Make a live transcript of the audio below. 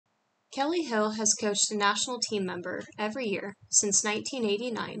Kelli Hill has coached a national team member every year since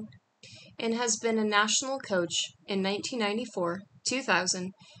 1989 and has been a national coach in 1994,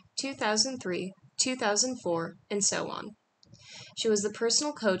 2000, 2003, 2004, and so on. She was the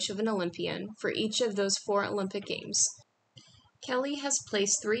personal coach of an Olympian for each of those 4 Olympic Games. Kelli has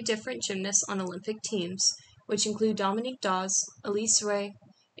placed 3 different gymnasts on Olympic teams, which include Dominique Dawes, Elise Ray,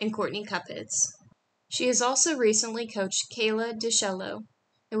 and Courtney Cuppets. She has also recently coached Kayla DiCello,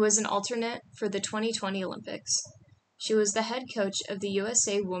 who was an alternate for the 2020 Olympics. She was the head coach of the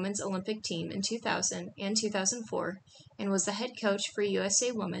USA Women's Olympic team in 2000 and 2004, and was the head coach for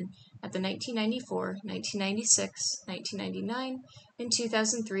USA Women at the 1994, 1996, 1999, and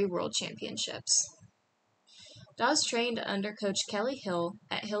 2003 World Championships. Dawes trained under Coach Kelli Hill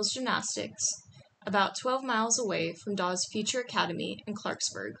at Hill's Gymnastics, about 12 miles away from Dawes' future academy in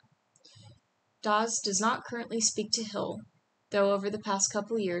Clarksburg. Dawes does not currently speak to Hill, though over the past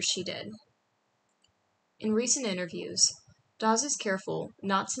couple years she did. In recent interviews, Dawes is careful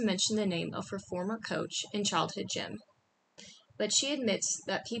not to mention the name of her former coach and childhood gym, but she admits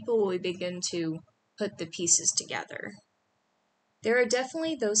that people will begin to put the pieces together. There are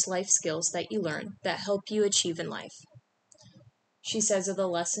definitely those life skills that you learn that help you achieve in life. She says of the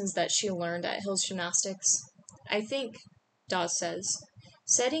lessons that she learned at Hill's Gymnastics, I think, Dawes says,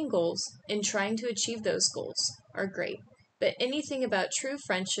 setting goals and trying to achieve those goals are great, but anything about true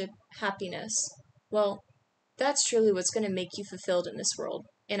friendship, happiness, well, that's truly what's going to make you fulfilled in this world,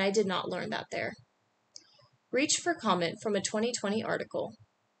 and I did not learn that there. Reached for comment from a 2020 article,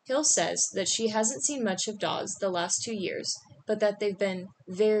 Hill says that she hasn't seen much of Dawes the last 2 years, but that they've been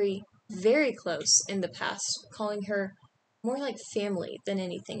very, very close in the past, calling her more like family than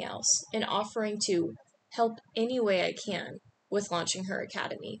anything else, and offering to help any way I can with launching her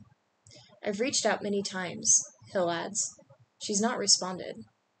academy. I've reached out many times, Hill adds. She's not responded.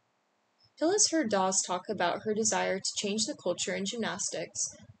 Hill has heard Dawes talk about her desire to change the culture in gymnastics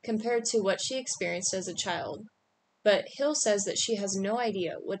compared to what she experienced as a child, but Hill says that she has no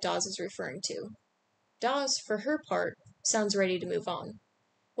idea what Dawes is referring to. Dawes, for her part, sounds ready to move on.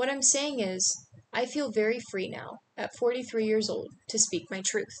 What I'm saying is, I feel very free now, at 43 years old, to speak my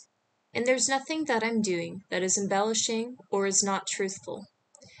truth. And there's nothing that I'm doing that is embellishing or is not truthful.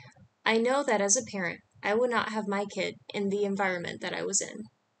 I know that as a parent, I would not have my kid in the environment that I was in.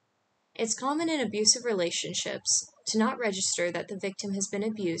 It's common in abusive relationships to not register that the victim has been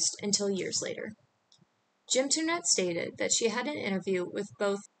abused until years later. Gymternet stated that she had an interview with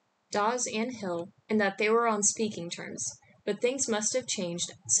both Dawes and Hill and that they were on speaking terms, but things must have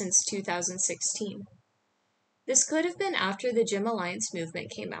changed since 2016. This could have been after the Gym Alliance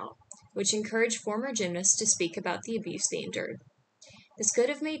movement came out, which encouraged former gymnasts to speak about the abuse they endured. This could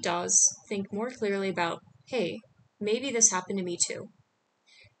have made Dawes think more clearly about, hey, maybe this happened to me too.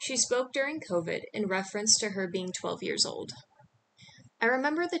 She spoke during COVID in reference to her being 12 years old. I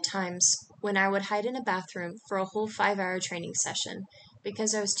remember the times when I would hide in a bathroom for a whole 5-hour training session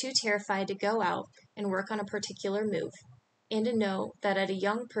because I was too terrified to go out and work on a particular move, and to know that a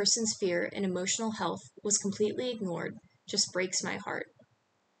young person's fear and emotional health was completely ignored just breaks my heart.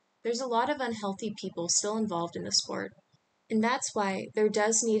 There's a lot of unhealthy people still involved in the sport, and that's why there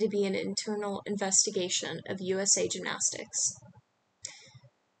does need to be an internal investigation of USA Gymnastics.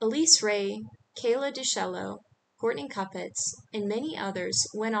 Elise Ray, Kayla DiCello, Courtney Cuppets, and many others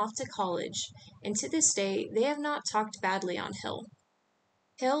went off to college, and to this day they have not talked badly on Hill.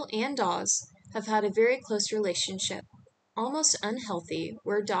 Hill and Dawes have had a very close relationship, almost unhealthy,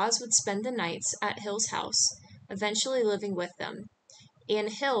 where Dawes would spend the nights at Hill's house, eventually living with them, and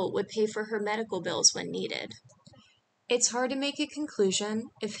Hill would pay for her medical bills when needed. It's hard to make a conclusion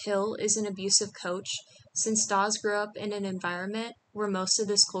if Hill is an abusive coach, since Dawes grew up in an environment where most of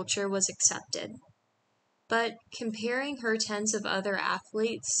this culture was accepted. But comparing her tens of other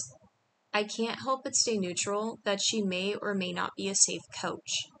athletes, I can't help but stay neutral that she may or may not be a safe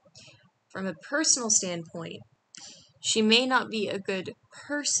coach. From a personal standpoint, she may not be a good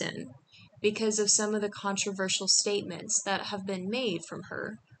person because of some of the controversial statements that have been made from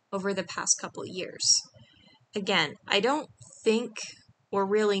her over the past couple of years. Again, I don't think or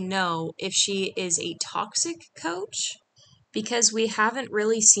really know if she is a toxic coach because we haven't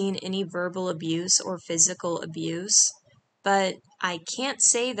really seen any verbal abuse or physical abuse, but I can't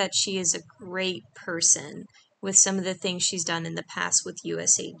say that she is a great person with some of the things she's done in the past with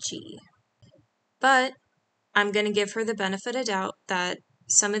USAG. But I'm going to give her the benefit of doubt that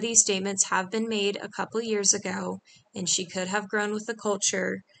some of these statements have been made a couple years ago and she could have grown with the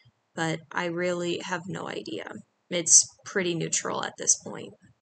culture, but I really have no idea. It's pretty neutral at this point.